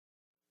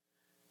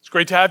It's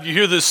great to have you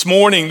here this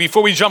morning.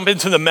 Before we jump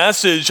into the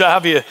message, I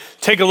have you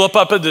take a look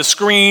up at the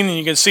screen, and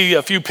you can see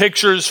a few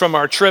pictures from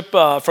our trip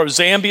from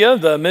Zambia.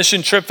 The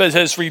mission trip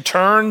has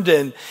returned,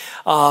 and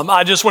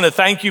I just want to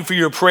thank you for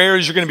your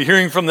prayers. You're going to be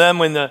hearing from them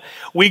in the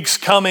weeks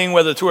coming,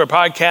 whether through our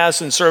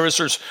podcast and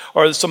service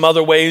or some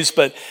other ways.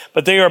 But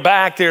they are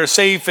back, they are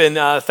safe,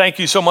 and thank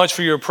you so much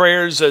for your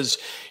prayers as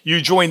you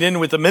joined in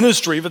with the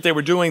ministry that they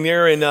were doing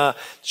there in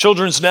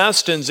Children's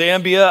Nest in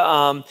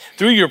Zambia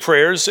through your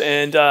prayers.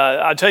 And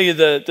I tell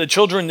you, the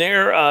children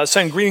there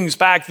send greetings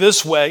back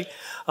this way.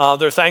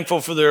 They're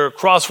thankful for their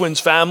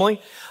Crosswinds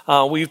family.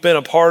 We've been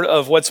a part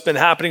of what's been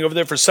happening over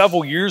there for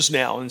several years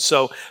now. And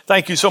so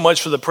thank you so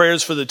much for the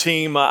prayers for the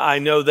team. I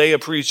know they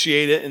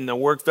appreciate it, and the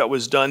work that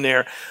was done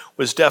there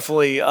was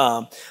definitely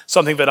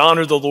something that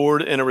honored the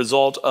Lord and a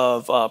result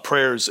of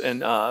prayers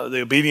and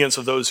the obedience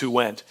of those who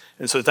went.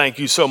 And so thank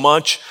you so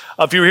much.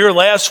 If you were here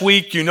last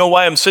week, you know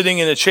why I'm sitting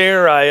in a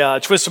chair. I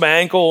twisted my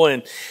ankle,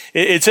 and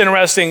it's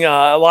interesting.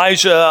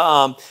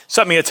 Elijah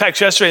sent me a text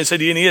yesterday and said,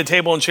 "Do you need a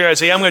table and chair?" I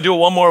said, "Yeah, I'm going to do it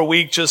one more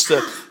week just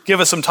to give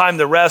us some time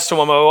to rest." And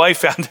when my wife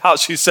found out,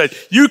 she said,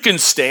 "You can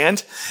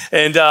stand."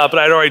 And but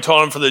I'd already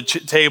told him for the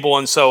table,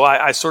 and so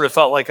I sort of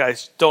felt like I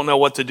don't know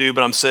what to do,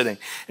 but I'm sitting.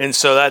 And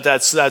so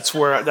that's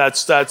where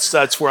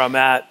I'm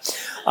at.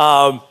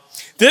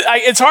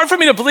 It's hard for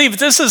me to believe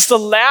this is the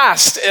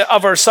last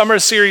of our summer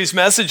series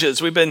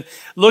messages. We've been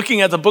looking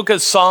at the book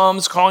of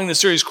Psalms, calling the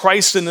series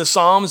Christ in the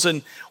Psalms,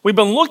 and we've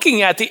been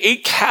looking at the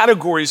 8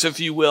 categories, if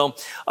you will,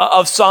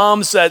 of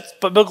Psalms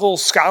that biblical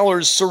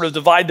scholars sort of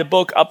divide the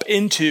book up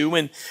into,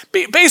 and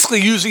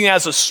basically using it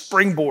as a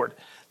springboard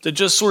to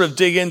just sort of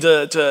dig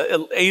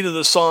into 8 of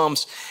the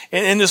Psalms.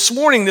 And this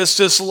morning,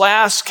 this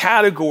last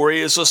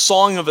category is a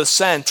song of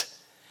ascent.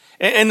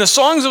 And the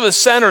songs of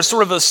ascent are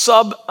sort of a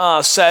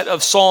subset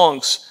of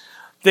songs.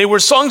 They were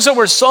songs that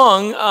were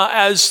sung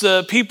as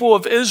the people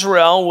of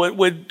Israel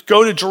would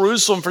go to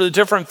Jerusalem for the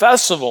different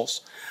festivals.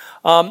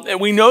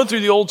 And we know through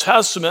the Old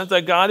Testament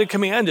that God had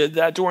commanded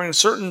that during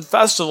certain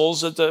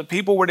festivals that the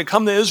people were to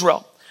come to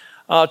Israel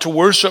to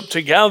worship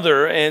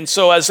together. And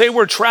so as they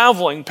were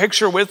traveling,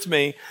 picture with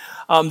me,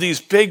 these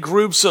big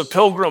groups of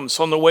pilgrims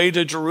on the way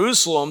to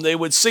Jerusalem, they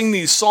would sing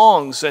these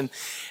songs. And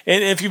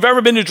if you've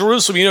ever been to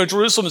Jerusalem, you know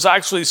Jerusalem is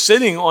actually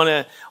sitting on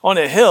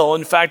a hill.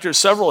 In fact, there's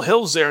several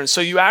hills there. And so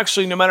you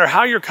actually, no matter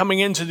how you're coming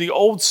into the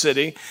old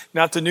city,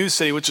 not the new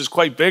city, which is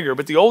quite bigger,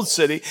 but the old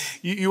city,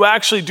 you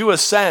actually do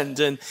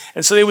ascend. And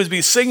so they would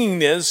be singing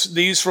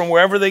these from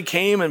wherever they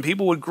came, and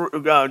people would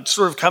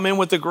sort of come in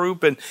with the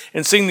group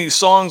and sing these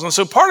songs. And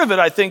so part of it,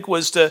 I think,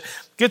 was to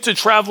get the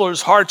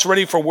travelers' hearts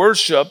ready for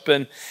worship.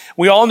 And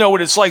we all know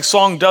what it's like.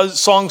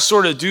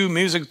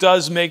 Music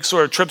does make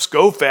sort of trips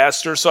go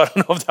faster. So I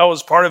don't know if that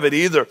was part of it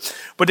either.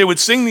 But they would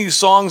sing these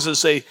songs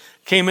as they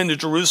came into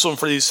Jerusalem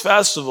for these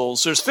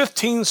festivals. There's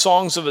 15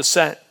 songs of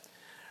ascent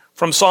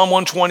from Psalm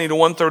 120 to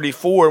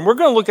 134. And we're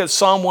going to look at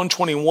Psalm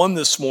 121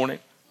 this morning.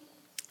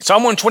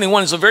 Psalm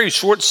 121 is a very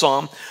short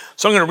psalm.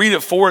 So I'm going to read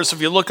it for us.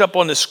 If you look up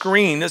on the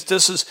screen,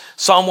 this is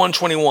Psalm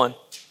 121.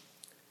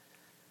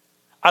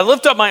 I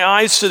lift up my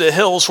eyes to the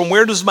hills. From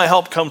where does my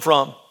help come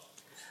from?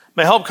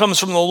 My help comes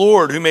from the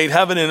Lord who made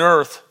heaven and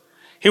earth.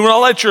 He will not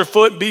let your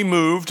foot be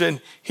moved,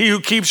 and he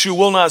who keeps you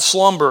will not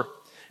slumber.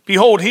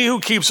 Behold, he who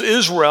keeps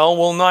Israel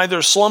will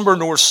neither slumber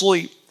nor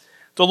sleep.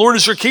 The Lord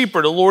is your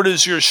keeper. The Lord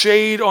is your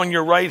shade on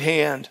your right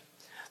hand.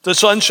 The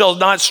sun shall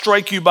not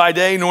strike you by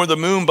day, nor the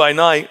moon by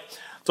night.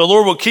 The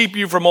Lord will keep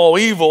you from all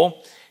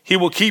evil. He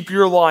will keep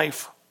your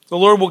life. The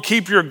Lord will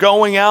keep your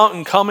going out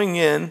and coming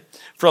in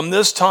from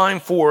this time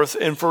forth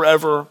and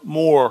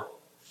forevermore.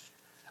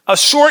 A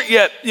short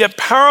yet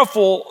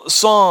powerful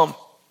psalm.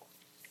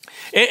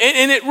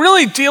 And it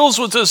really deals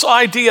with this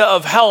idea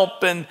of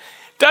help. And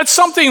that's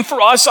something for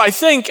us, I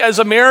think, as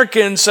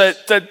Americans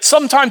that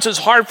sometimes is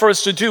hard for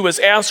us to do, is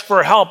ask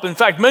for help. In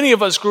fact, many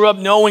of us grew up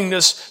knowing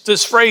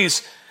this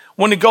phrase,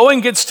 when the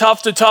going gets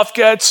tough, the tough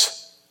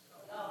gets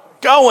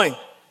going.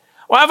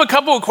 Well, I have a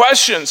couple of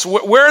questions.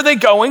 Where are they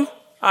going?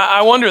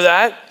 I wonder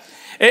that.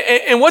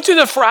 And what do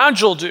the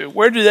fragile do?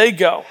 Where do they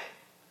go?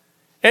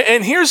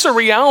 And here's the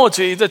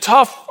reality. The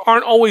tough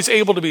aren't always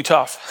able to be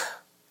tough.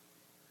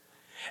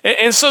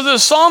 And so the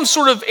psalm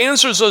sort of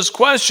answers those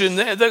questions.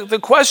 The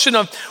question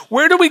of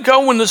where do we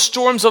go when the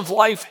storms of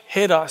life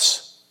hit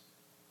us?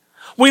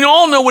 We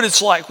all know what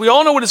it's like. We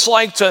all know what it's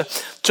like to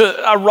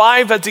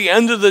arrive at the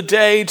end of the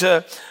day,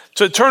 to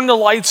turn the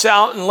lights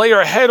out and lay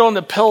our head on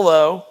the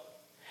pillow.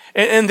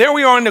 And there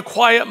we are in the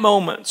quiet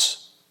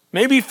moments,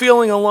 maybe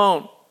feeling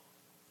alone.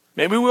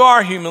 Maybe we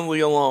are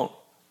humanly alone.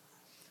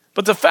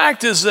 But the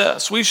fact is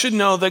this, we should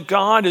know that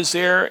God is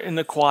there in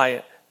the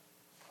quiet.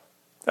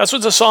 That's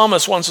what the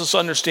psalmist wants us to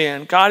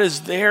understand. God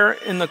is there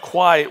in the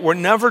quiet. We're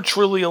never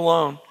truly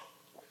alone.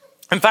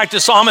 In fact, the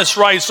psalmist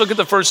writes, look at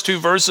the first 2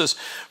 verses,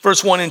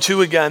 verse 1 and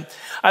 2 again.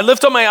 I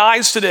lift up my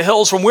eyes to the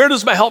hills. From where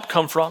does my help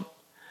come from?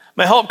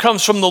 My help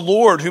comes from the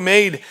Lord who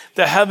made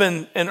the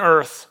heavens and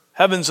earth.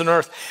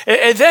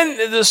 And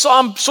then the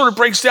psalm sort of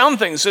breaks down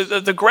things.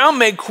 The ground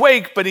may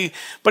quake, but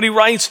he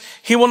writes,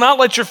 he will not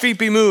let your feet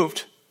be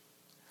moved.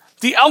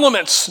 The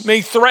elements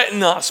may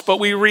threaten us, but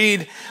we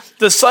read,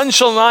 the sun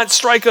shall not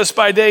strike us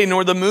by day,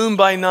 nor the moon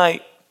by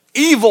night.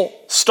 Evil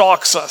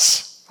stalks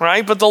us,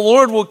 right? But the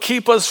Lord will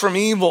keep us from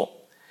evil.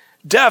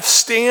 Death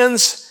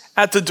stands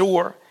at the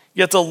door,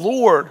 yet the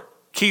Lord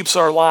keeps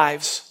our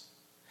lives.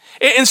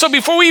 And so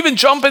before we even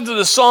jump into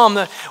the psalm,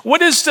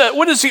 what is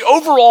the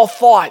overall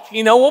thought?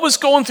 What was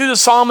going through the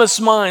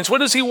psalmist's minds? What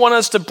does he want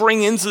us to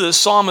bring into this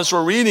psalm as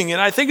we're reading? And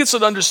I think it's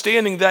an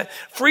understanding that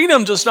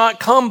freedom does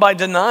not come by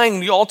denying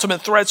the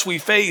ultimate threats we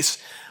face,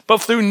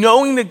 but through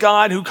knowing the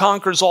God who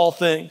conquers all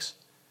things.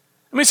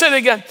 Let me say it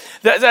again,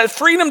 that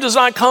freedom does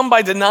not come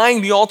by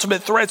denying the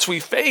ultimate threats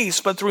we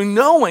face, but through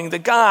knowing the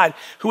God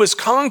who has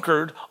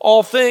conquered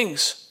all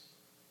things.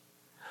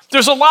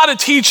 There's a lot of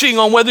teaching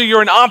on whether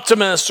you're an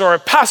optimist or a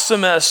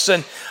pessimist,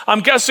 and I'm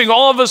guessing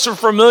all of us are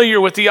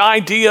familiar with the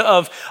idea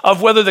of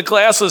whether the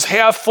glass is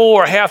half full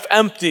or half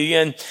empty.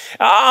 And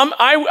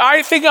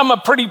I think I'm a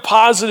pretty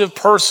positive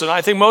person.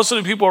 I think most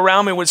of the people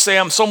around me would say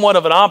I'm somewhat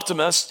of an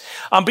optimist,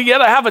 but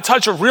yet I have a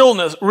touch of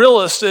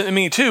realist in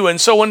me too.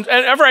 And so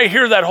whenever I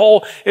hear that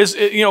whole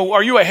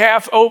are you a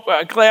half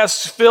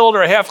glass filled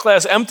or a half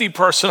glass empty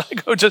person? I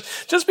go,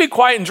 just be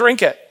quiet and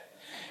drink it.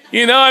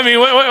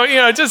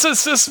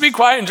 Just be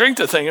quiet and drink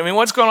the thing.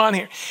 What's going on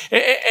here?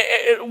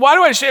 Why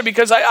do I say it?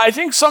 Because I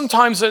think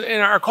sometimes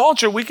in our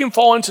culture, we can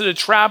fall into the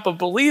trap of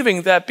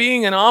believing that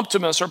being an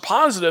optimist or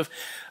positive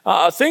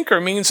thinker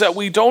means that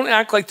we don't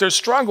act like there's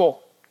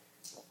struggle.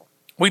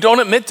 We don't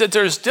admit that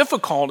there's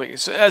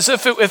difficulties, as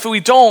if we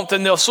don't,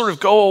 then they'll sort of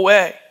go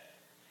away.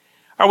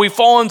 Or we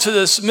fall into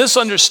this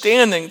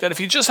misunderstanding that if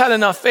you just had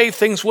enough faith,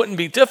 things wouldn't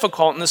be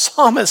difficult. And the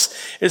psalmist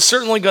is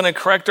certainly going to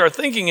correct our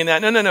thinking in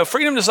that. No.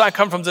 Freedom does not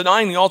come from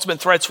denying the ultimate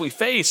threats we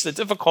face, the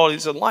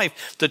difficulties in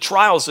life, the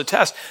trials, the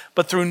tests,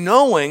 but through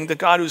knowing the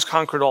God who's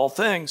conquered all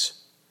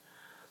things.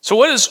 So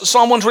what is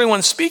Psalm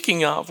 121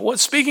 speaking of?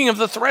 What's speaking of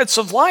the threats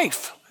of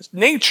life,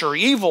 nature,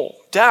 evil,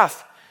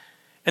 death,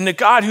 and the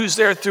God who's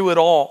there through it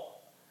all.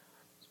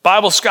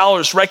 Bible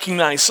scholars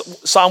recognize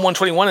Psalm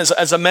 121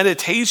 as a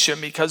meditation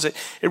because it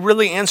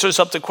really answers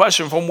up the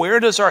question, from where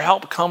does our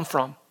help come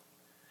from?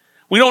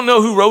 We don't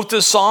know who wrote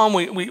this psalm.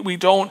 We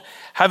don't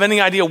have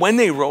any idea when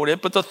they wrote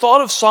it, but the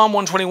thought of Psalm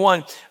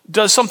 121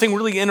 does something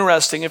really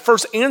interesting. It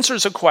first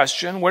answers a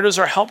question, where does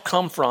our help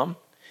come from?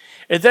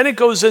 And then it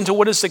goes into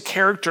what is the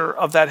character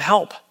of that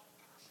help.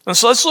 And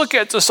so let's look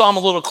at the psalm a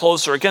little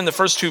closer. Again, the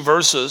first two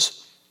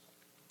verses.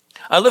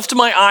 I lift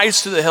my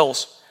eyes to the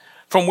hills.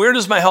 From where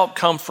does my help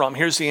come from?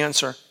 Here's the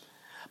answer.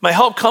 My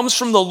help comes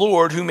from the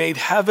Lord who made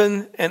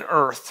heaven and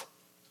earth.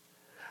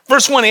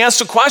 Verse 1 asks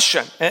a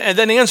question and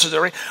then answers it.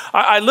 Right?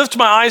 I lift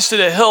my eyes to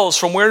the hills.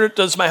 From where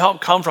does my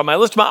help come from? I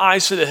lift my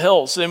eyes to the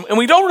hills. And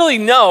we don't really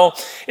know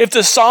if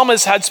the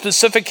psalmist had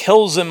specific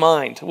hills in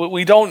mind.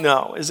 We don't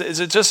know. Is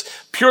it just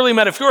purely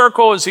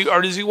metaphorical?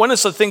 Or does he want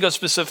us to think of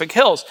specific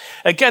hills?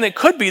 Again, it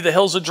could be the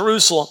hills of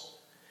Jerusalem.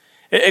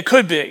 It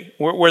could be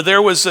where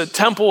there was a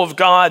temple of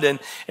God and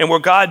where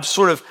God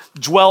sort of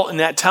dwelt in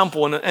that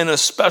temple in a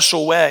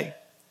special way.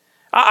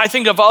 I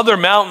think of other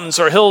mountains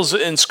or hills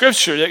in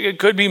Scripture. It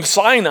could be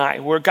Sinai,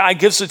 where God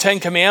gives the Ten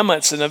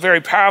Commandments in a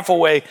very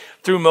powerful way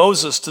through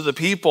Moses to the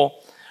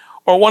people.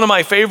 Or one of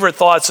my favorite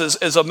thoughts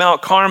is of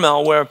Mount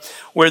Carmel,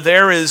 where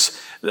there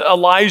is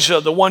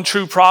Elijah, the one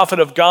true prophet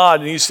of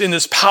God, and he's in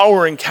this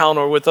power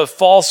encounter with the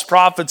false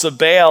prophets of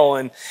Baal,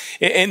 and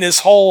in this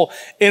whole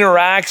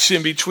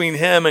interaction between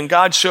him and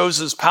God shows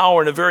his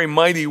power in a very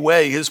mighty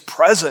way, his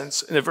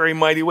presence in a very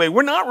mighty way.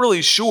 We're not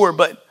really sure,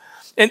 but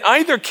in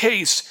either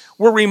case,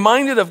 we're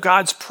reminded of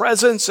God's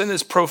presence and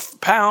his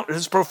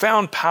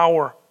profound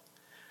power.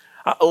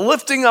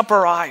 Lifting up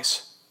our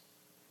eyes.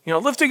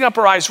 Lifting up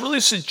our eyes really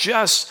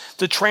suggests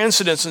the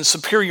transcendence and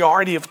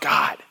superiority of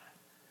God.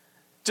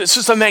 It's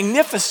just a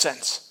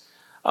magnificence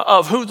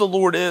of who the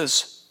Lord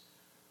is.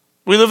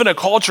 We live in a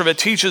culture that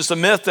teaches the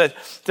myth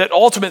that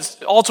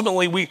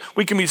ultimately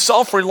we can be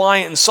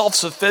self-reliant and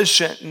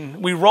self-sufficient,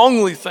 and we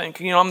wrongly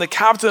think, I'm the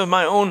captain of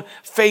my own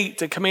fate,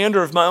 the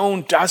commander of my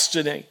own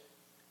destiny.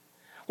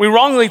 We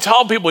wrongly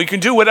tell people you can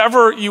do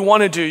whatever you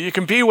want to do, you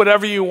can be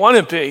whatever you want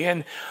to be,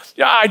 and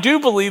I do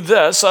believe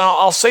this, and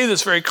I'll say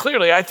this very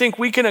clearly. I think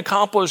we can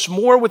accomplish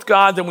more with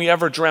God than we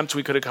ever dreamt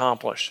we could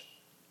accomplish.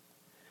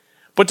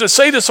 But to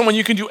say to someone,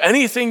 you can do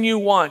anything you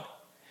want,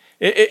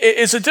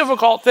 it's a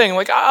difficult thing.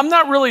 Like, I'm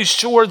not really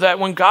sure that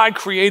when God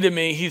created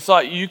me, he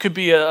thought you could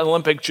be an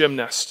Olympic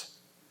gymnast.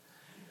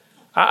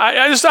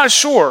 I'm just not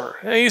sure.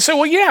 And you say,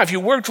 well, yeah, if you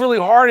worked really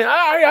hard.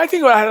 I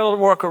think I had to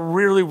work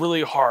really,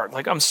 really hard.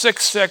 Like, I'm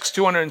 6'6",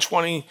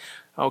 220,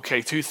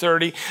 okay,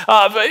 230.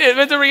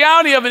 But the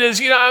reality of it is,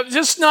 I'm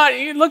just not,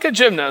 you look at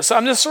gymnasts,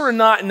 I'm just sort of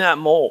not in that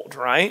mold,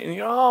 right? And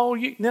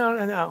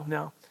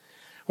no.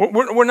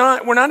 We're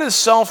not as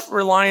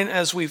self-reliant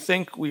as we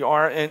think we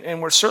are,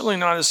 and we're certainly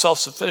not as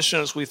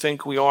self-sufficient as we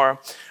think we are.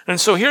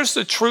 And so here's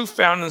the truth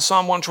found in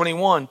Psalm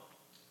 121.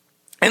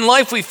 In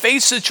life, we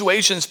face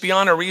situations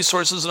beyond our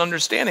resources and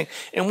understanding,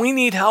 and we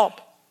need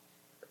help.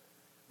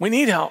 We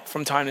need help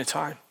from time to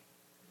time.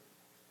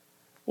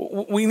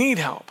 We need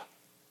help.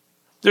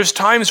 There's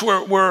times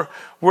where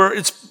we're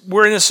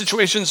in a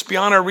situation that's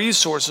beyond our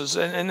resources,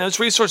 and those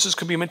resources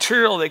could be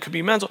material, they could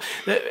be mental.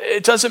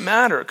 It doesn't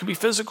matter. It could be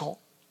physical.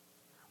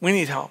 We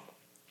need help.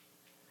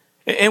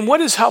 And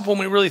what is help when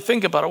we really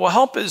think about it? Well,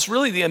 help is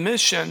really the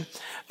admission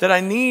that I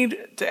need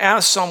to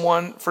ask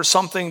someone for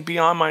something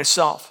beyond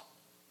myself.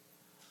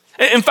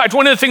 In fact,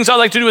 one of the things I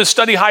like to do is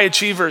study high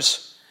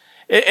achievers.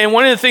 And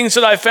one of the things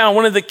that I found,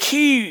 one of the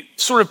key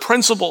sort of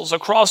principles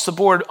across the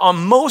board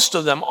on most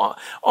of them,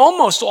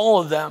 almost all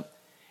of them,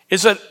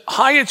 is that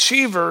high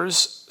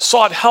achievers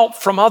sought help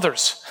from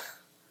others.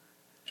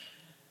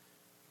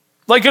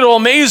 Like, it'll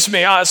amaze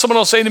me. Someone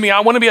will say to me, I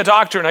want to be a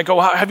doctor. And I go,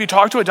 have you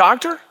talked to a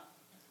doctor?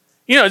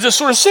 Just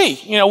sort of see,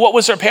 what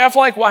was their path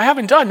like? Well, I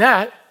haven't done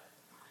that.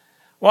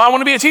 Well, I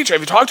want to be a teacher.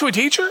 Have you talked to a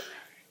teacher?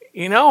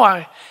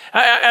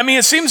 I mean,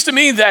 it seems to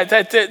me that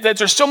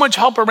there's so much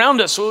help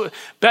around us.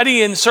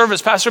 Betty in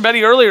service, Pastor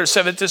Betty earlier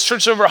said that this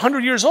church is over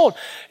 100 years old.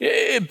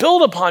 It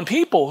built upon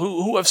people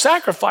who have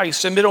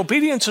sacrificed and been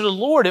obedient to the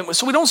Lord. And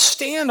so we don't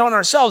stand on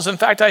ourselves. In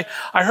fact, I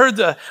heard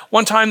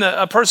one time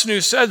a person who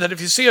said that if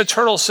you see a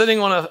turtle sitting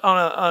on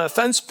a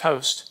fence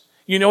post,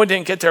 it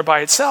didn't get there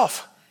by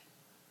itself.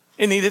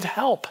 It needed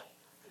help.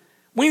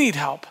 We need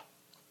help.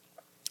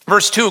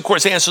 Verse 2, of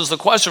course, answers the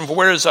question, for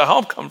where does the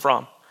help come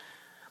from?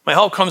 My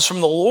help comes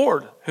from the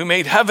Lord who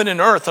made heaven and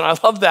earth. And I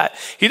love that.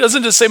 He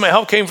doesn't just say my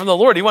help came from the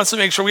Lord. He wants to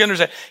make sure we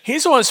understand.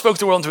 He's the one who spoke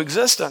the world into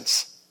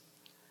existence.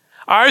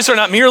 Our eyes are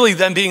not merely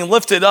then being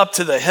lifted up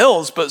to the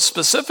hills, but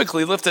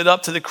specifically lifted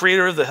up to the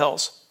creator of the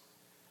hills.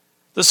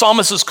 The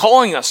psalmist is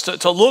calling us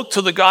to look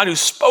to the God who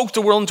spoke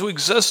the world into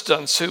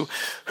existence,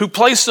 who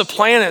placed the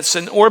planets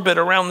in orbit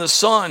around the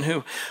sun,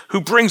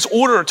 who brings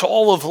order to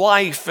all of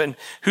life, and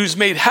who's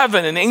made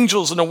heaven and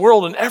angels and the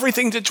world and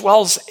everything that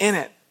dwells in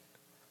it.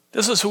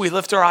 This is who we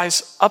lift our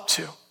eyes up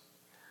to.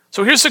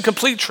 So here's the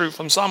complete truth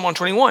from Psalm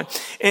 121.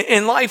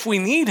 In life, we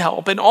need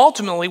help, and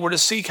ultimately, we're to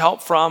seek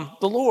help from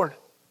the Lord.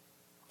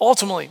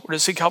 Ultimately, we're to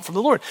seek help from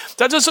the Lord.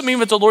 That doesn't mean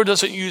that the Lord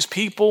doesn't use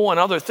people and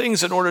other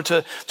things in order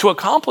to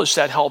accomplish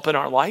that help in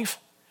our life.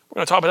 We're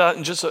going to talk about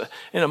that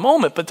in a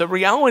moment, but the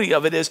reality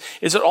of it is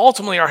that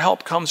ultimately our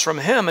help comes from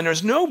Him, and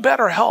there's no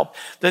better help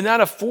than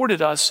that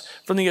afforded us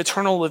from the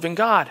eternal living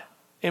God.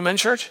 Amen,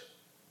 church?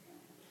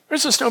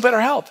 There's just no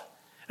better help,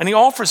 and He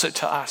offers it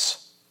to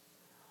us.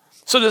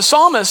 So the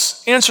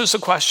psalmist answers the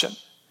question,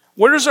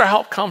 where does our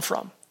help come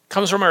from? It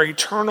comes from our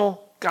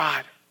eternal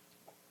God.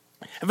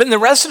 And then the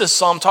rest of the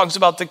psalm talks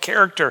about the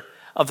character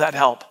of that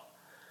help.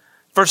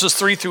 Verses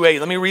 3 through 8.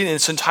 Let me read it in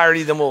its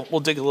entirety, then we'll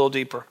dig a little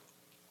deeper.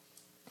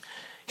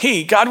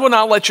 God will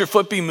not let your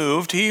foot be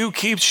moved. He who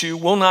keeps you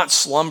will not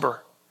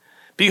slumber.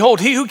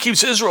 Behold, he who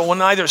keeps Israel will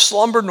neither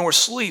slumber nor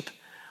sleep.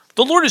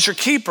 The Lord is your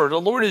keeper.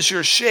 The Lord is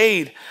your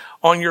shade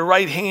on your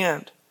right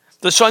hand.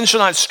 The sun shall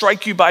not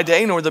strike you by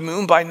day, nor the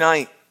moon by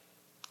night.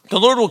 The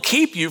Lord will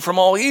keep you from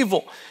all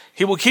evil.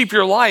 He will keep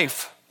your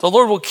life. The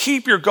Lord will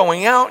keep your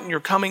going out and your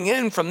coming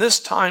in from this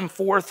time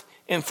forth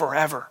and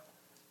forever.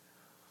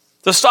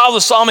 The style of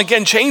the psalm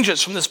again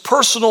changes from this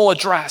personal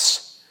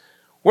address.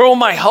 Where will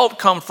my help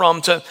come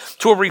from? To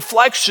a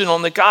reflection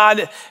on the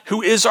God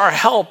who is our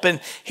help. And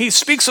he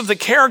speaks of the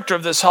character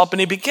of this help. And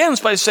he begins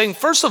by saying,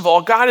 first of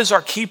all, God is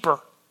our keeper.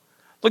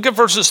 Look at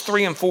verses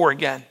 3 and 4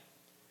 again.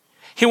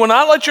 He will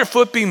not let your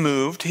foot be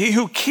moved. He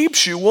who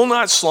keeps you will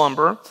not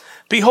slumber.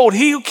 Behold,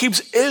 he who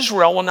keeps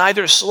Israel will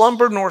neither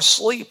slumber nor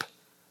sleep.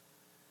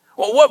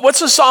 Well, what's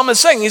the psalmist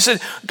saying? He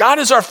said, God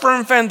is our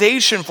firm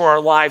foundation for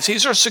our lives.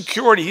 He's our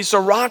security. He's the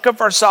rock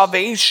of our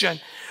salvation.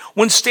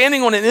 When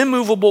standing on an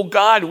immovable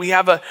God, we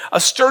have a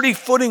sturdy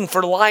footing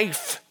for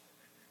life.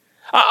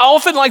 I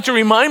often like to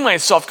remind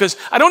myself, because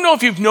I don't know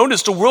if you've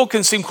noticed, the world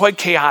can seem quite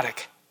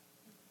chaotic.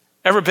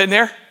 Ever been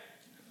there?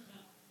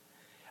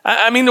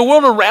 I mean, the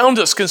world around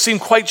us can seem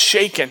quite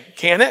shaken,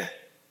 can't it?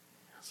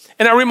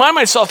 And I remind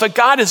myself that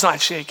God is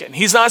not shaken.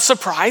 He's not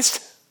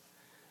surprised.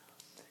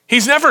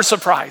 He's never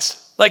surprised.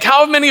 Like,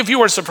 how many of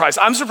you are surprised?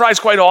 I'm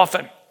surprised quite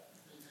often.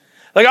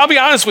 Like, I'll be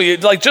honest with you,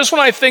 like, just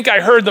when I think I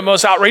heard the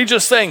most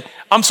outrageous thing,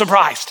 I'm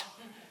surprised.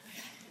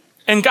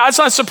 And God's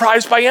not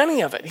surprised by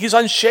any of it. He's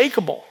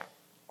unshakable.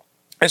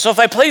 And so if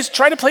I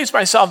try to place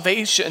my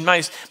salvation,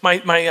 my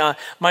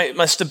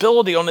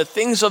stability on the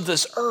things of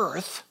this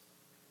earth,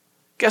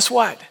 guess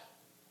what?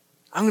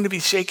 I'm going to be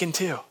shaken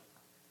too.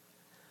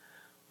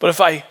 But if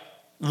I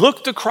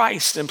look to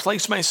Christ and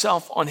place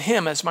myself on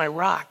Him as my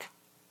rock,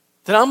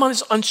 then I'm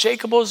as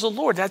unshakable as the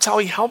Lord. That's how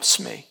He helps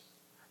me.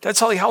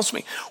 That's how He helps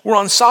me. We're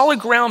on solid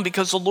ground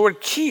because the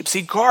Lord keeps,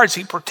 He guards,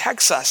 He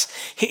protects us.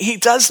 He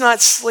does not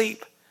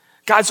sleep.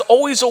 God's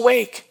always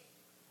awake.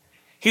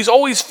 He's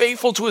always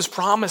faithful to His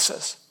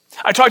promises.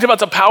 I talked about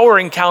the power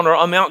encounter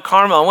on Mount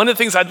Carmel. One of the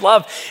things I'd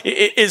love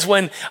is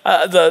when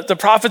the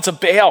prophets of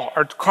Baal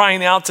are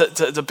crying out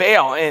to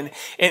Baal, and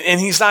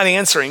he's not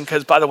answering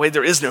because, by the way,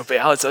 there is no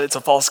Baal. It's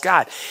a false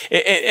god.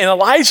 And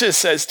Elijah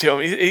says to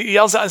him, he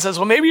yells out and says,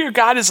 well, maybe your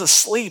God is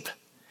asleep.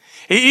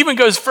 He even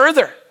goes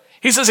further.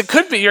 He says, it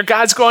could be your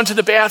God's going to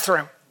the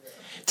bathroom.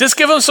 Just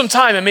give him some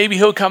time and maybe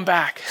he'll come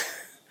back.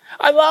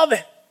 I love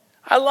it.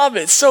 I love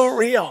it. It's so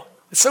real.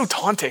 It's so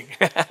daunting.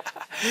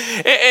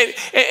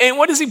 and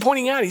what is he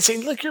pointing out? He's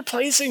saying, look, you're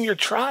placing your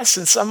trust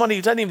in somebody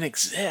who doesn't even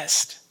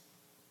exist.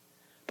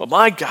 But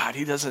my God,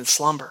 he doesn't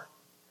slumber.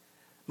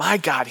 My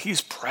God,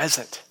 he's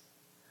present.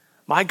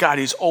 My God,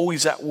 he's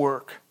always at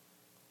work.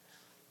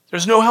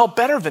 There's no help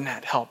better than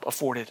that help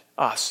afforded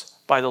us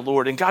by the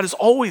Lord. And God is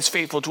always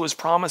faithful to his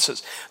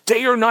promises.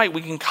 Day or night,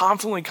 we can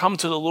confidently come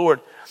to the Lord,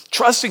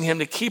 trusting him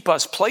to keep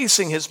us,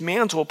 placing his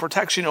mantle of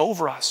protection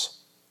over us.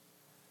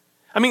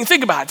 I mean,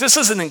 think about it. This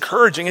isn't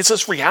encouraging. It's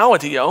just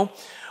reality, yo.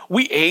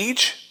 We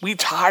age, we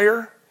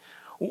tire,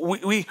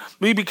 we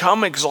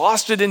become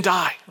exhausted and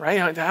die,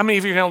 right? How many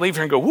of you are going to leave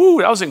here and go,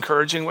 woo, that was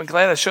encouraging. I'm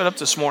glad I showed up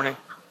this morning.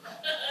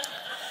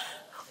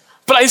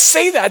 But I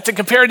say that to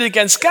compare it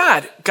against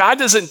God. God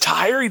doesn't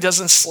tire. He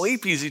doesn't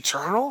sleep. He's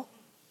eternal.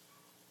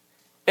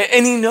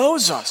 And he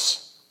knows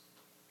us.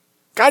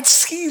 God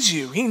sees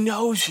you. He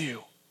knows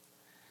you.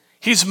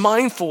 He's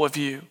mindful of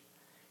you.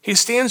 He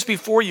stands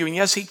before you. And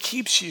yes, he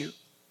keeps you.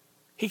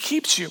 He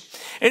keeps you.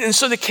 And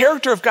so the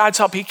character of God's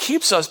help, he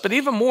keeps us. But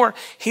even more,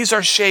 he's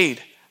our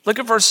shade. Look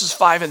at verses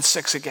 5 and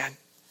 6 again.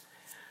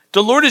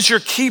 The Lord is your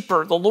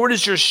keeper. The Lord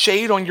is your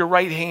shade on your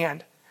right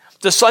hand.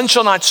 The sun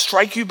shall not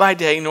strike you by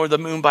day, nor the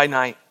moon by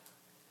night.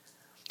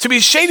 To be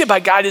shaded by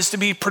God is to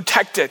be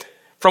protected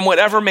from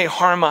whatever may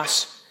harm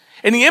us.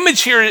 And the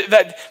image here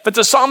that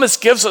the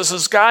psalmist gives us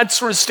is God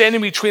sort of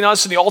standing between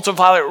us and the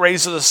ultraviolet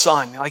rays of the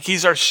sun, like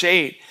he's our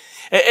shade.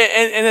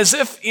 And as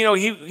if,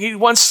 he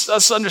wants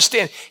us to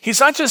understand, he's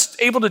not just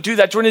able to do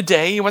that during the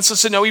day. He wants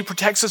us to know he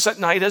protects us at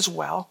night as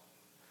well.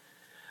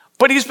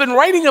 But he's been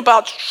writing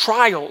about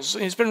trials.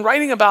 He's been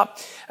writing about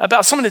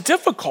some of the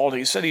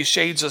difficulties that he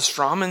shades us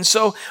from. And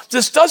so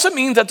this doesn't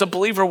mean that the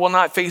believer will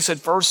not face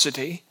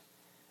adversity.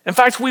 In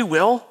fact, we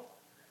will.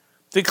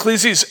 The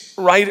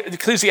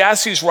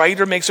Ecclesiastes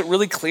writer makes it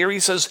really clear. He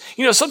says,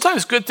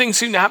 sometimes good things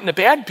seem to happen to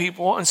bad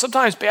people, and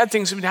sometimes bad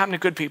things seem to happen to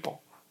good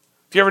people.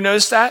 Have you ever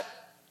noticed that?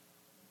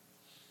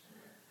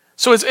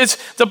 So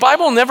it's the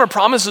Bible never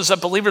promises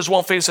that believers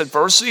won't face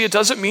adversity. It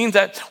doesn't mean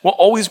that we'll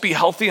always be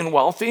healthy and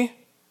wealthy.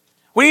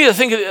 We need to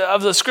think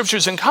of the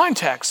scriptures in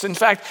context. In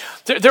fact,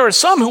 there are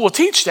some who will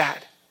teach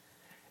that.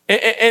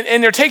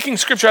 And they're taking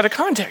scripture out of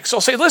context.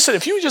 They'll say, listen,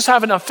 if you just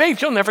have enough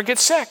faith, you'll never get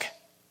sick.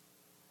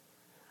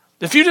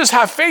 If you just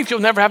have faith, you'll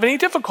never have any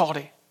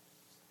difficulty.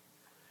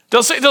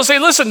 They'll say,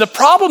 listen, the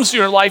problems in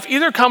your life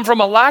either come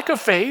from a lack of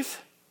faith,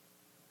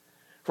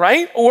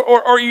 right?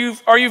 Or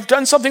you've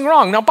done something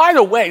wrong. Now, by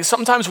the way,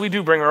 sometimes we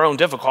do bring our own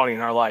difficulty in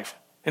our life.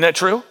 Isn't that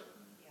true?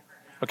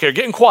 Okay, you're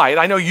getting quiet.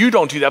 I know you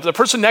don't do that, but the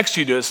person next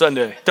to you does,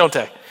 don't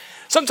they?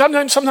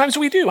 Sometimes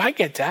we do. I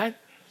get that.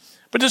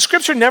 But the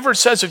scripture never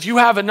says if you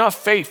have enough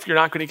faith, you're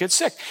not going to get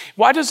sick.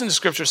 Why doesn't the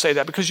scripture say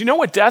that? Because you know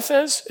what death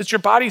is? It's your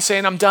body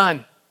saying, I'm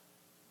done.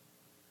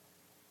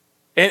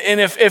 And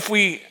if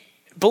we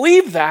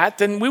believe that,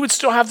 then we would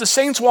still have the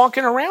saints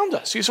walking around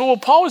us. You say, well,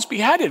 Paul was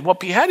beheaded. Well,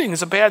 beheading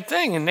is a bad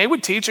thing. And they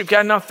would teach if you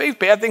had enough faith,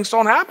 bad things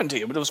don't happen to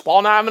you. But does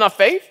Paul not have enough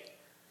faith?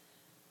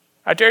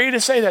 I dare you to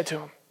say that to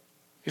him.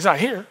 He's not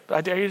here, but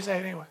I dare you to say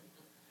it anyway.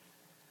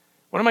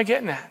 What am I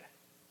getting at?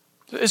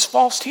 It's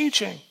false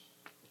teaching.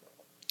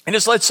 And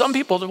it's led some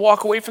people to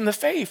walk away from the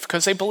faith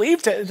because they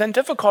believed it, and then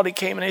difficulty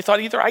came, and they thought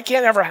either I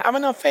can't ever have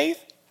enough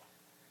faith,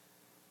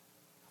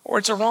 or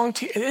it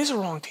is a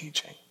wrong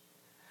teaching.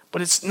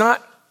 But it's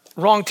not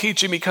wrong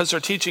teaching because they're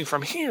teaching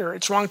from here.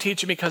 It's wrong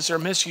teaching because they're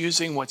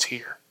misusing what's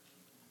here.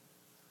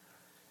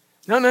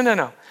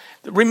 No.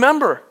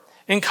 Remember,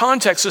 in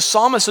context, the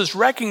psalmist has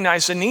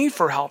recognized the need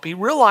for help. He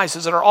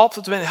realizes that our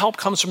ultimate help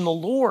comes from the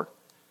Lord.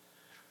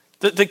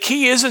 The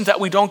key isn't that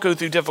we don't go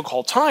through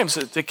difficult times.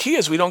 The key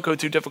is we don't go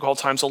through difficult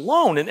times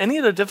alone. And any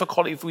of the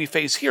difficulties we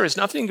face here is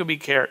nothing to be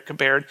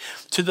compared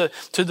to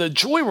the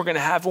joy we're going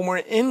to have when we're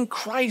in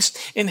Christ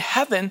in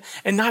heaven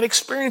and not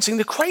experiencing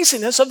the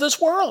craziness of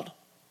this world.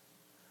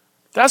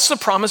 That's the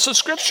promise of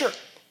Scripture.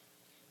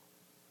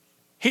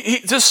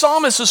 This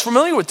psalmist is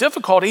familiar with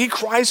difficulty. He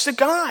cries to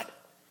God.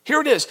 Here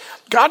it is.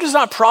 God does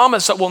not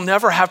promise that we'll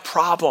never have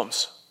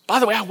problems. By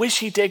the way, I wish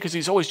he did because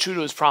he's always true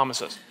to his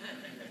promises.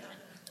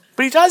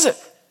 But he doesn't.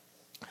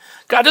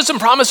 God doesn't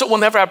promise that we'll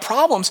never have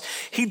problems.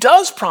 He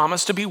does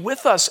promise to be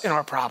with us in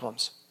our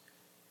problems.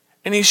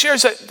 And he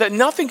shares that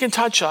nothing can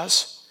touch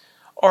us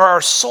or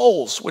our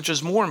souls, which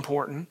is more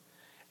important,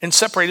 and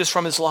separate us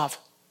from his love.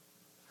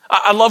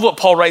 I love what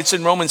Paul writes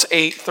in Romans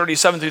 8,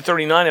 37 through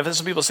 39. I've had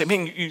some people say,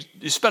 man,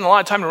 you spend a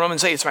lot of time in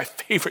Romans 8. It's my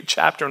favorite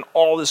chapter in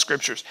all the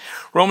scriptures.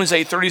 Romans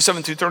 8,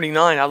 37 through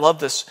 39. I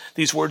love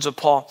these words of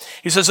Paul.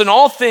 He says, in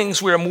all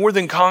things we are more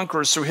than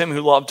conquerors through him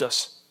who loved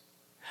us.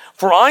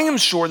 For I am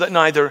sure that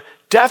neither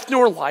death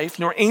nor life,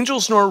 nor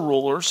angels nor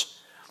rulers,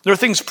 nor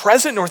things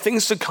present nor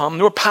things to come,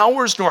 nor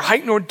powers, nor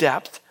height nor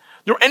depth,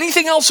 nor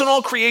anything else in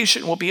all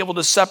creation will be able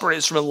to separate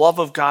us from the love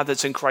of God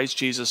that's in Christ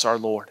Jesus our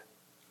Lord.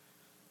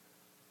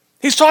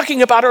 He's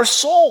talking about our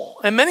soul.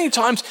 And many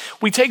times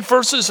we take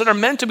verses that are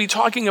meant to be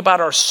talking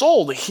about our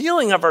soul, the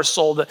healing of our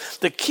soul,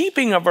 the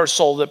keeping of our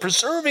soul, the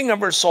preserving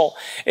of our soul,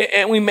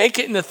 and we make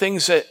it into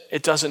things that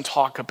it doesn't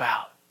talk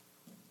about.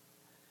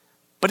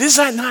 But is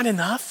that not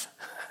enough?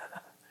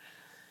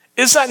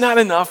 Is that not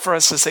enough for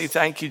us to say,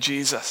 thank you,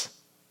 Jesus?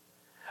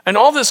 And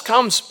all this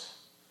comes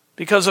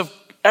because of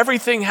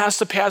everything has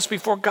to pass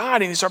before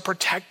God, and he's our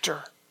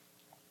protector.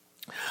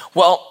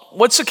 Well,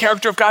 what's the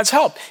character of God's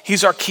help?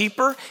 He's our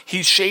keeper.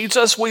 He shades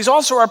us. Well, he's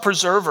also our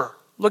preserver.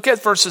 Look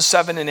at verses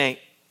 7 and 8.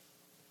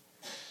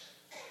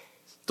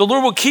 The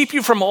Lord will keep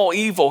you from all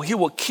evil. He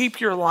will keep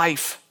your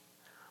life.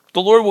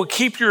 The Lord will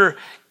keep your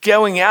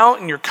going out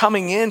and your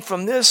coming in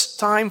from this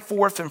time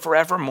forth and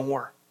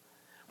forevermore.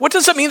 What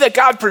does it mean that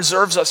God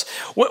preserves us?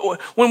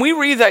 When we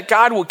read that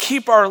God will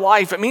keep our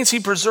life, it means he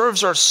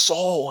preserves our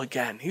soul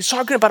again. He's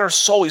talking about our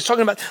soul. He's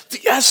talking about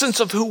the essence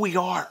of who we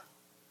are.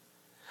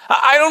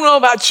 I don't know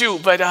about you,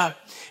 but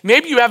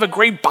maybe you have a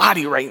great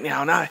body right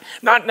now.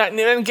 Not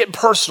getting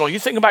personal. You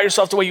think about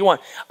yourself the way you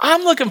want.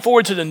 I'm looking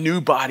forward to the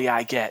new body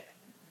I get.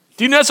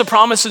 Do you know that's a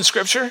promise in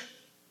Scripture?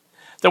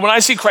 That when I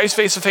see Christ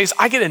face to face,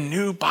 I get a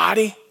new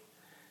body.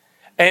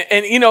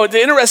 And you know,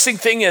 the interesting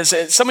thing is,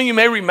 some of you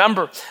may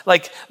remember,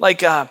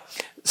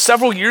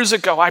 several years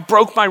ago, I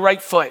broke my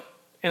right foot.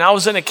 And I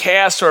was in a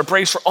cast or a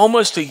brace for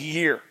almost a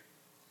year.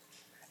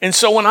 And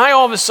so when I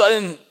all of a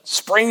sudden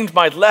sprained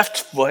my left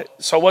foot,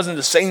 so it wasn't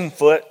the same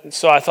foot,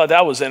 so I thought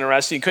that was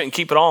interesting. You couldn't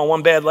keep it all on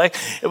one bad leg,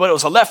 but it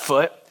was a left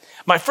foot.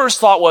 My first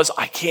thought was,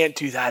 I can't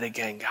do that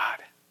again, God.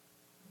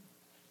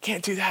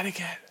 Can't do that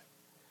again.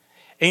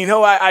 And you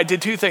know, I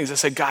did two things. I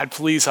said, God,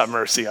 please have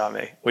mercy on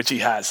me, which he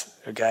has,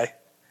 okay?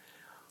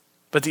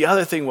 But the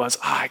other thing was,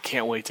 I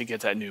can't wait to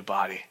get that new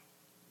body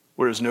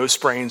where there's no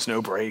sprains, no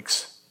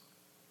breaks,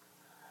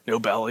 no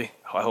belly,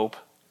 I hope.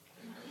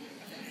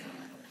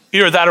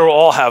 Either that or we'll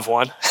all have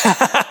one. That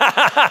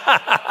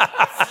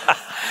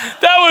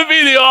would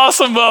be the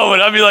awesome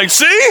moment. I'd be like,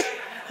 see?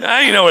 Now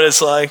you know what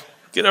it's like.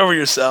 Get over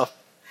yourself.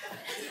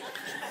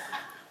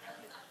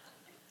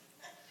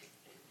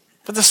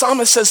 But the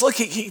psalmist says, look,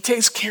 he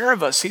takes care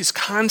of us. He's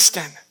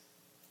constant.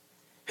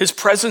 His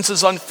presence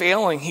is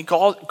unfailing. He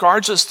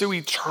guards us through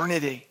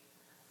eternity.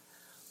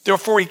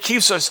 Therefore, he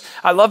keeps us.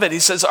 I love it. He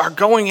says, our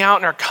going out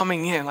and our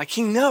coming in. Like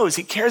he knows,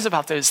 he cares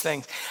about those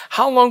things.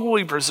 How long will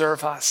he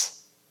preserve us?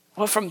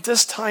 Well, from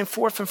this time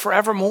forth and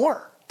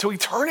forevermore to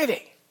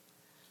eternity.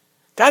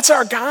 That's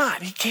our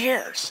God. He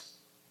cares.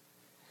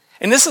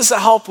 And this is the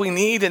help we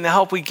need and the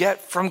help we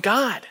get from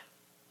God.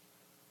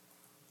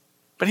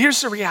 But here's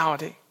the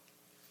reality.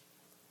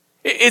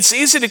 It's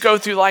easy to go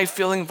through life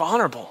feeling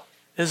vulnerable,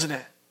 isn't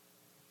it?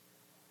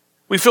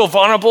 We feel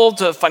vulnerable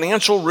to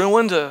financial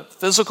ruin, to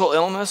physical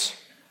illness,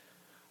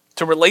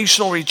 to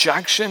relational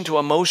rejection, to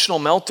emotional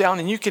meltdown,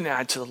 and you can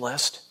add to the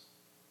list.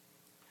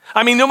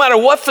 I mean, no matter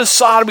what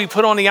facade we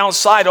put on the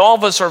outside, all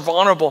of us are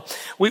vulnerable.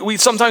 We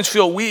sometimes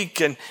feel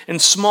weak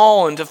and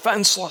small and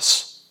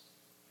defenseless.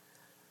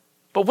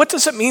 But what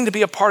does it mean to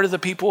be a part of the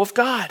people of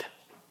God?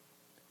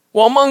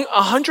 Well, among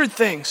 100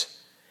 things,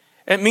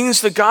 it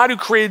means the God who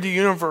created the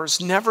universe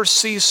never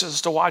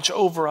ceases to watch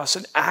over us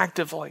and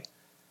actively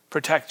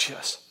protect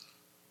us.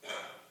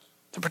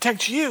 To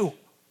protect you.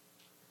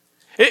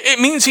 It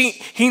means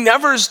he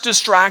never is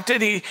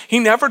distracted. He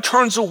never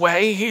turns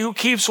away. He who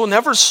keeps will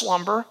never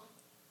slumber.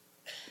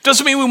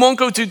 Doesn't mean we won't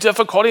go through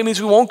difficulty. It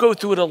means we won't go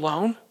through it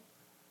alone.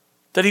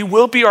 That he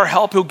will be our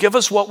help. He'll give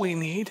us what we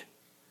need.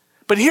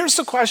 But here's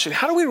the question.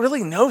 How do we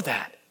really know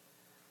that?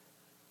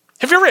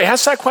 Have you ever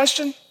asked that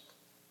question?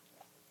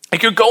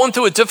 Like you're going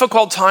through a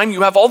difficult time.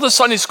 You have all the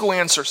Sunday school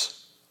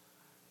answers.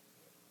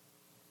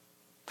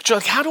 But you're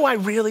like, how do I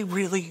really,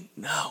 really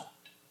know?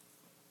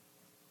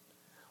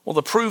 Well,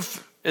 the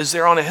proof is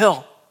there on a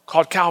hill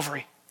called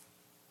Calvary.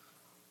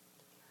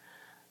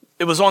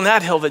 It was on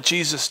that hill that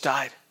Jesus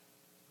died.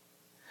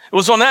 It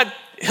was on that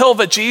hill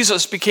that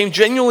Jesus became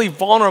genuinely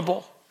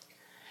vulnerable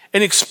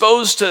and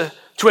exposed to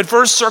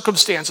adverse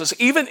circumstances,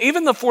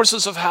 even the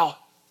forces of hell.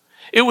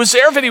 It was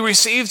there that he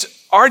received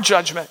our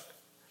judgment,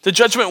 the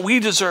judgment we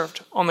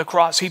deserved on the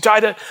cross. He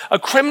died a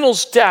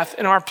criminal's death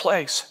in our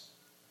place.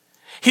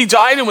 He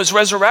died and was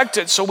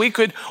resurrected so we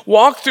could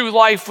walk through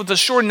life with the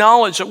sure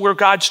knowledge that we're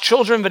God's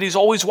children, that he's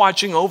always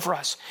watching over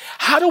us.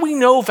 How do we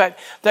know that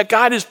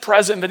God is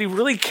present, that he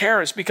really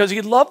cares? Because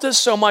he loved us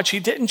so much, he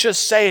didn't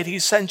just say it, he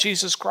sent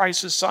Jesus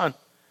Christ, his son,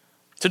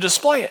 to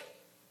display it.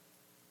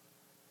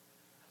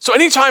 So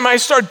anytime I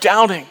start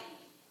doubting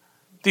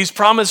these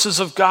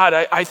promises of God,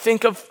 I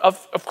think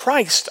of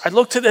Christ. I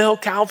look to the hill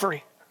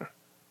Calvary.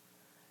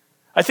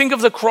 I think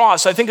of the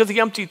cross. I think of the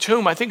empty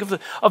tomb. I think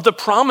of the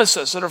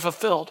promises that are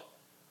fulfilled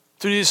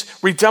through these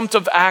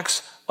redemptive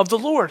acts of the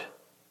Lord.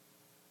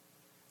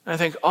 And I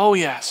think, oh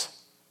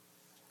yes,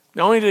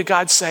 not only did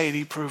God say it,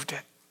 he proved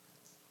it.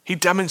 He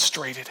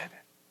demonstrated it.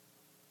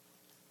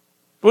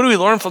 What do we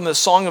learn from this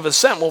Song of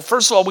Ascent? Well,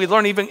 first of all, we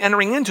learn even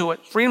entering into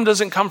it. Freedom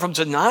doesn't come from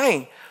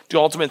denying the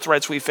ultimate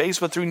threats we face,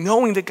 but through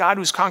knowing the God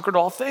who's conquered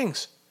all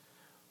things.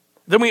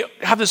 Then we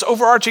have this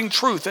overarching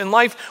truth. In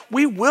life,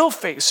 we will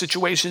face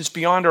situations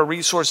beyond our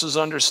resources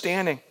and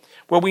understanding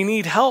where we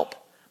need help.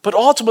 But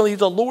ultimately,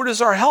 the Lord is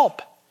our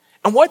help.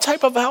 And what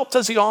type of help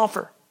does he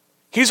offer?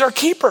 He's our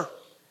keeper.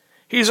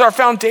 He's our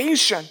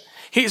foundation.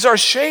 He's our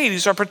shade.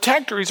 He's our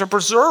protector. He's our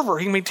preserver.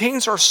 He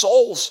maintains our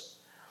souls.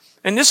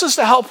 And this is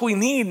the help we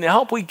need and the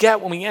help we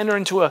get when we enter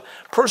into a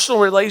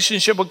personal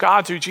relationship with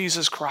God through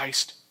Jesus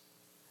Christ.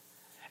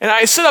 And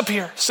I sit up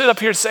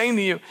here saying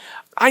to you,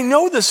 I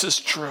know this is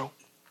true.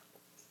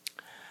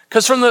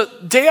 Because from the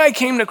day I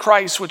came to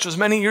Christ, which was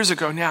many years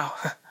ago now,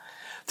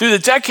 through the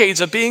decades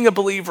of being a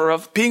believer,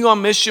 of being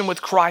on mission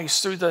with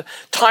Christ, through the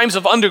times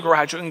of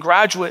undergraduate and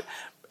graduate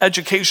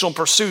educational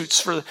pursuits,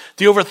 for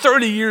the over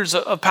 30 years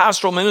of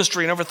pastoral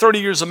ministry and over 30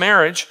 years of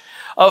marriage,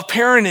 of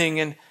parenting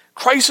and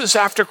crisis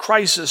after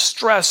crisis,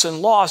 stress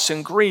and loss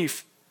and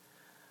grief,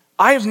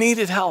 I have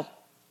needed help.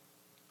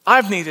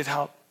 I've needed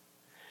help.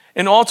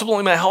 And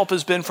ultimately my help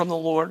has been from the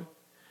Lord,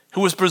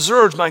 who has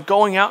preserved my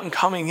going out and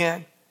coming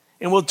in,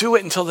 and will do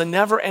it until the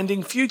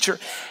never-ending future.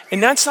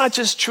 And that's not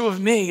just true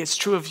of me, it's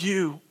true of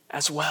you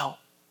as well.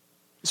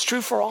 It's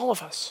true for all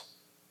of us.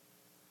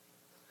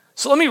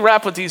 So let me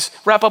wrap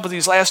up with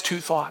these last two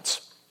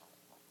thoughts.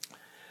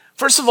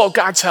 First of all,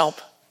 God's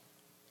help.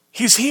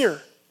 He's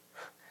here.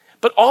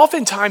 But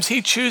oftentimes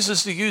he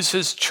chooses to use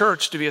his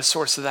church to be a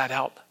source of that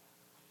help.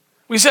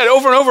 We said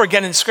over and over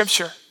again in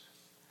Scripture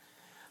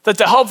that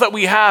the help that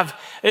we have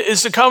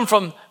is to come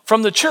from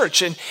the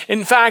church. And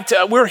in fact,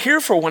 we're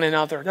here for one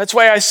another. That's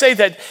why I say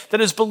that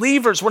as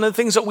believers, one of the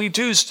things that we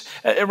do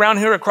around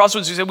here at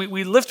Crossroads is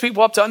we lift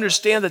people up to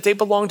understand that they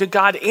belong to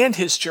God and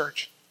his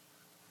church.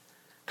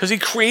 Because he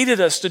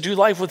created us to do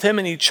life with him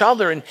and each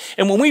other.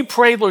 And when we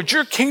pray, Lord,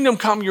 your kingdom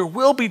come, your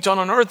will be done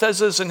on earth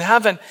as it is in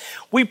heaven,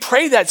 we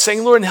pray that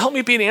saying, Lord, help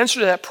me be an answer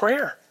to that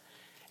prayer.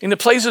 In the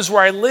places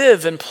where I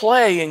live and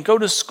play and go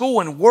to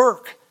school and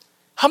work,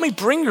 help me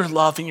bring your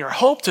love and your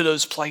hope to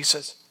those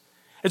places.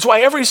 It's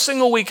why every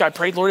single week I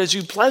pray, Lord, as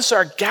you bless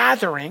our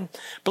gathering,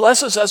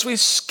 bless us as we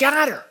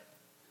scatter.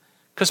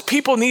 Because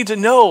people need to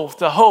know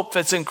the hope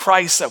that's in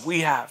Christ that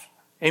we have.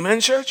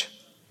 Amen, church?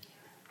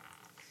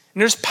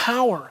 And there's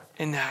power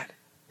in that.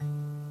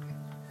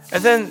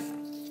 And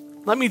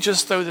then let me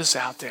just throw this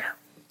out there.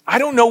 I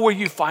don't know where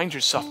you find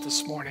yourself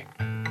this morning.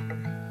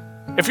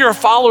 If you're a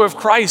follower of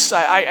Christ,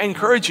 I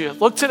encourage you,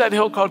 look to that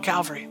hill called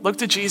Calvary. Look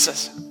to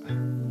Jesus.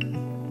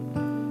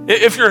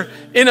 If you're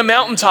in a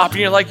mountaintop and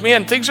you're like,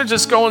 man, things are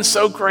just going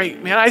so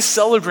great. Man, I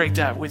celebrate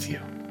that with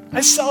you.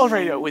 I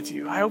celebrate it with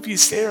you. I hope you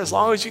stay there as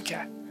long as you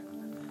can.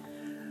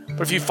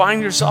 But if you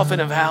find yourself in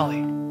a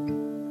valley,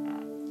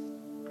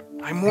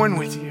 I mourn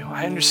with you.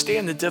 I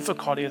understand the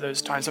difficulty of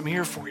those times. I'm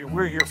here for you.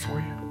 We're here for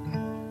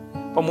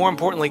you. But more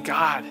importantly,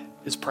 God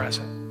is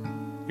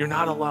present. You're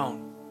not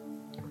alone.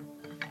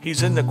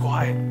 He's in the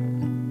quiet.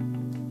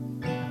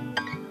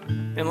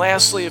 And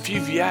lastly, if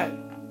you've yet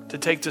to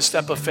take the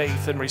step of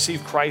faith and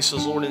receive Christ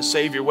as Lord and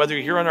Savior, whether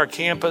you're here on our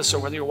campus or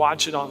whether you're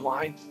watching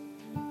online,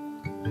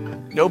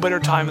 no better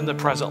time in the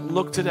present.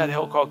 Look to that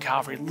hill called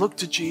Calvary. Look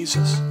to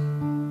Jesus.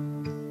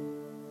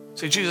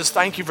 Say, Jesus,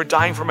 thank you for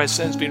dying for my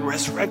sins, being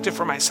resurrected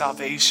for my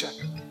salvation.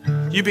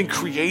 You've been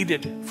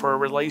created for a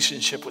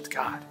relationship with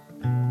God.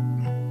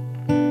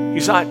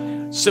 He's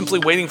not simply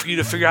waiting for you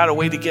to figure out a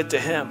way to get to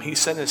him. He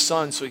sent his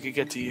son so he could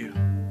get to you.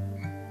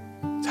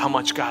 It's how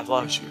much God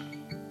loves you.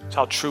 It's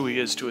how true he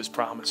is to his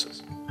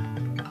promises.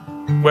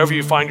 Wherever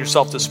you find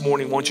yourself this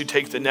morning, won't you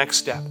take the next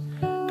step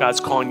God's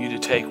calling you to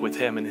take with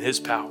him and his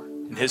power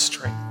and his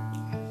strength,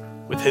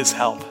 with his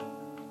help.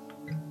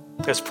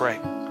 Let's pray.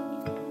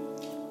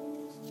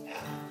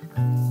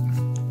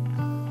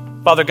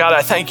 Father God,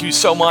 I thank you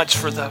so much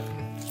for the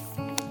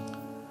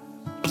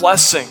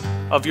blessing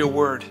of your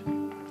word,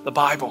 the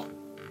Bible.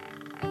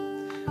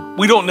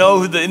 We don't know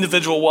who the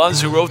individual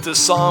was who wrote this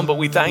psalm, but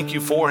we thank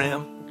you for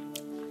him.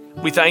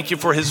 We thank you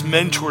for his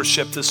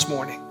mentorship this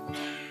morning.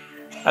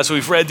 As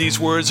we've read these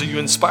words that you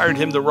inspired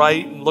him to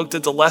write and looked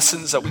at the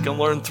lessons that we can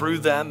learn through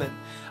them and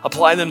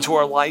apply them to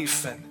our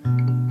life.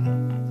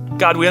 And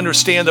God, we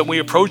understand that when we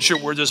approach your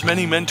word, there's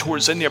many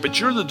mentors in there, but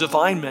you're the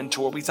divine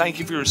mentor. We thank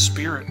you for your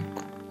spirit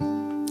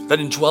that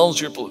indwells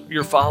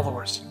your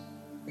followers,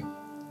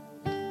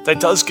 that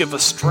does give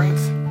us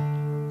strength,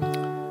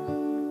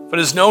 but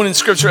is known in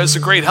Scripture as the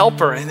great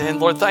helper. And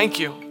Lord, thank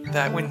you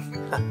that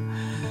when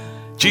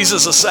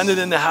Jesus ascended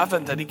into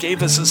heaven, that he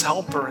gave us his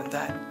helper, and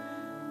that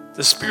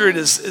the Spirit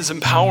is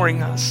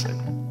empowering us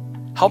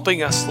and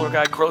helping us, Lord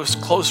God, grow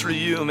closer to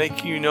you and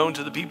making you known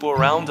to the people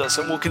around us.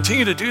 And we'll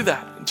continue to do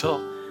that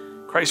until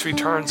Christ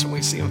returns and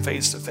we see him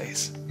face to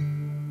face.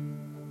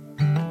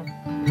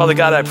 Father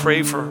God, I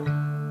pray for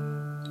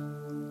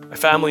my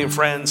family and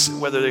friends,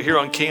 whether they're here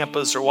on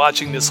campus or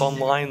watching this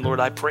online, Lord,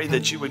 I pray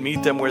that you would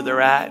meet them where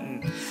they're at.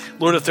 And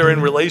Lord, if they're in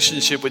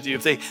relationship with you,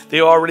 if they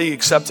already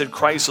accepted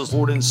Christ as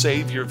Lord and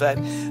Savior, that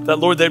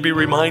Lord, they'd be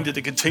reminded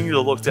to continue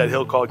to look to that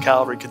hill called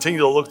Calvary, continue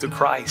to look to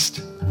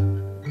Christ,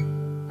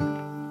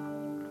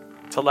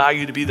 to allow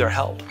you to be their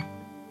help.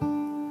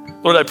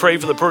 Lord, I pray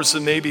for the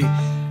person maybe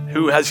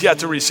who has yet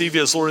to receive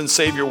you as Lord and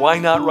Savior. Why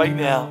not right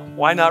now?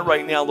 Why not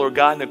right now, Lord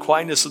God, in the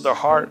quietness of their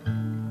heart?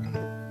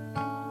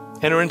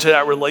 Enter into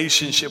that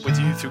relationship with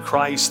you through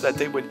Christ, that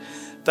they would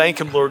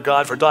thank him, Lord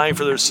God, for dying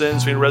for their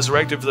sins, being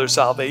resurrected for their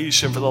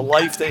salvation, for the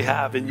life they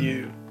have in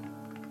you.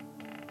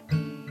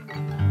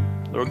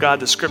 Lord God,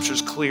 the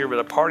scripture's clear, but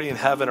a party in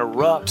heaven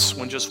erupts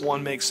when just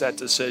one makes that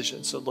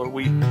decision. So Lord,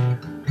 we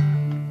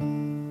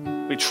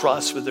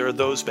trust that there are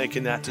those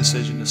making that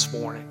decision this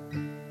morning.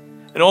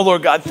 And oh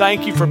Lord God,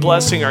 thank you for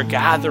blessing our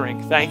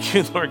gathering. Thank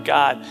you, Lord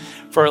God,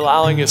 for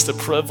allowing us the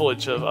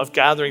privilege of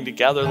gathering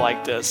together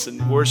like this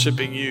and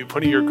worshiping you,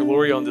 putting your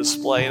glory on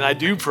display. And I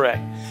do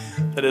pray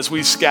that as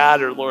we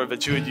scatter, Lord,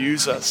 that you would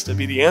use us to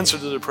be the answer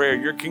to the prayer,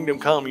 your kingdom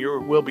come, your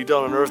will be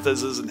done on earth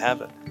as it is in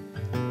heaven.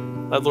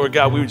 That, Lord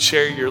God, we would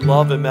share your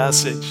love and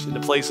message in the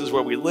places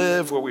where we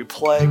live, where we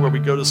play, where we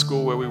go to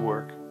school, where we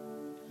work,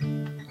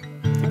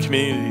 the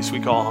communities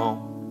we call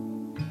home.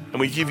 And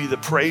we give you the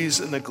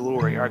praise and the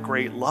glory, our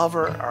great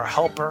lover, our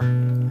helper,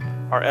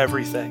 our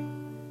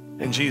everything.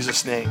 In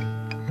Jesus' name,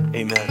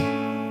 amen.